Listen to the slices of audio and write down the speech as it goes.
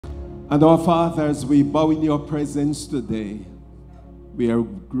And our Father, as we bow in your presence today, we are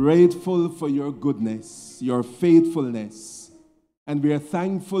grateful for your goodness, your faithfulness, and we are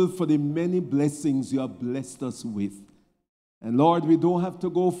thankful for the many blessings you have blessed us with. And Lord, we don't have to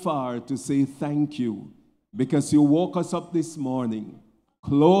go far to say thank you, because you woke us up this morning,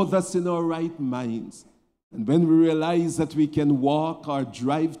 clothed us in our right minds, and when we realize that we can walk or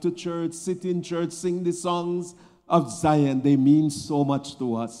drive to church, sit in church, sing the songs of Zion, they mean so much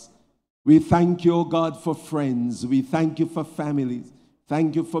to us. We thank you, O God, for friends. We thank you for families.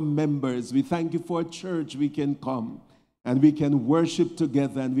 Thank you for members. We thank you for a church we can come and we can worship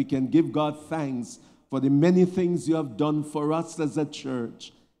together and we can give God thanks for the many things you have done for us as a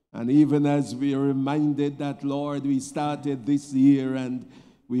church. And even as we are reminded that, Lord, we started this year and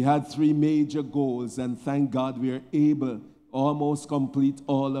we had 3 major goals, and thank God we are able almost complete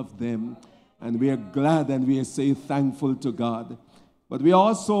all of them. And we are glad and we are say thankful to God. But we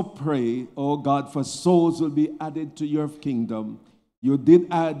also pray, oh God, for souls will be added to your kingdom. You did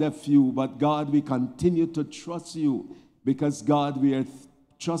add a few, but God, we continue to trust you because, God, we are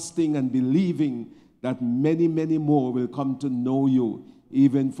trusting and believing that many, many more will come to know you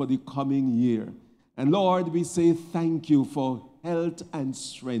even for the coming year. And Lord, we say thank you for health and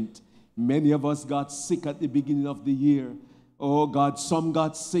strength. Many of us got sick at the beginning of the year. Oh God, some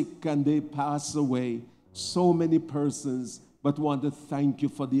got sick and they passed away. So many persons, but want to thank you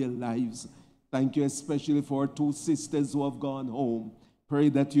for their lives. Thank you especially for our 2 sisters who have gone home. Pray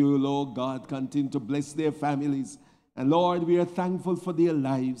that you, Lord God, continue to bless their families. And Lord, we are thankful for their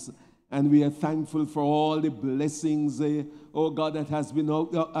lives. And we are thankful for all the blessings, oh God, that has been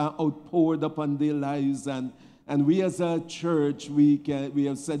outpoured upon their lives. And we as a church, we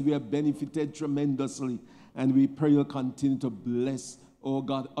have said we have benefited tremendously. And we pray you'll continue to bless, oh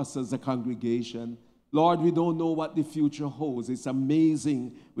God, us as a congregation. Lord, we don't know what the future holds. It's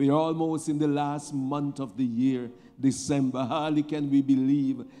amazing. We're almost in the last month of the year, December. Hardly can we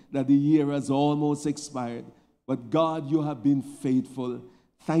believe that the year has almost expired. But God, you have been faithful.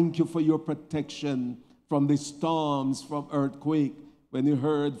 Thank you for your protection from the storms, from earthquake. When you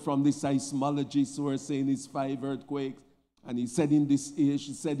heard from the seismologists who were saying it's 5 earthquakes, and she said in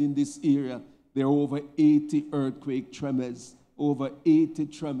this area, there are over 80 earthquake tremors. Over 80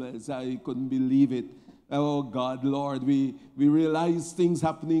 tremors. I couldn't believe it. Oh God, Lord, we realize things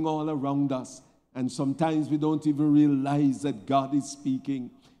happening all around us. And sometimes we don't even realize that God is speaking.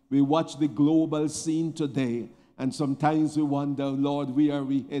 We watch the global scene today. And sometimes we wonder, Lord, where are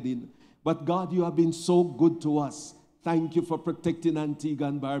we heading? But God, you have been so good to us. Thank you for protecting Antigua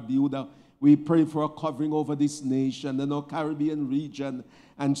and Barbuda. We pray for a covering over this nation and our Caribbean region.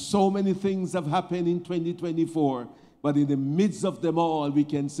 And so many things have happened in 2024. But in the midst of them all, we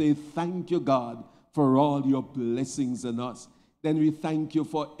can say, thank you, God, for all your blessings on us. Then we thank you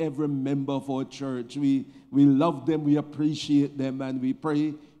for every member of our church. We love them, we appreciate them, and we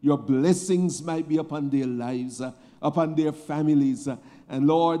pray your blessings might be upon their lives, upon their families. And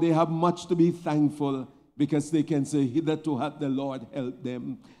Lord, they have much to be thankful because they can say, hitherto hath the Lord helped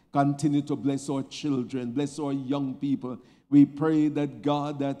them. Continue to bless our children, bless our young people. We pray that,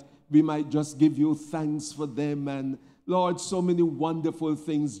 God, that we might just give you thanks for them. And Lord, so many wonderful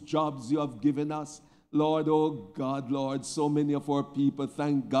things, jobs you have given us. Lord, oh God, Lord, so many of our people,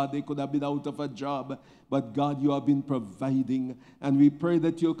 thank God they could have been out of a job. But God, you have been providing. And we pray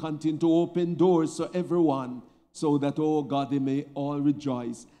that you'll continue to open doors to everyone so that, oh God, they may all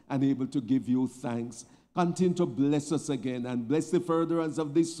rejoice and able to give you thanks. Continue to bless us again and bless the furtherance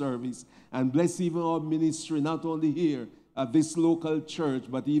of this service and bless even our ministry, not only here at this local church,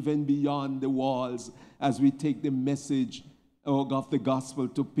 but even beyond the walls as we take the message of the gospel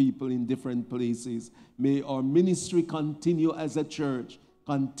to people in different places. May our ministry continue as a church.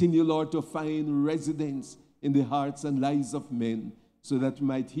 Continue, Lord, to find residence in the hearts and lives of men so that we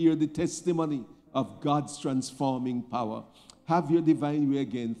might hear the testimony of God's transforming power. Have your divine way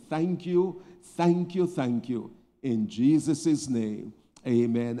again. Thank you, thank you, thank you. In Jesus' name,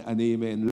 amen and amen.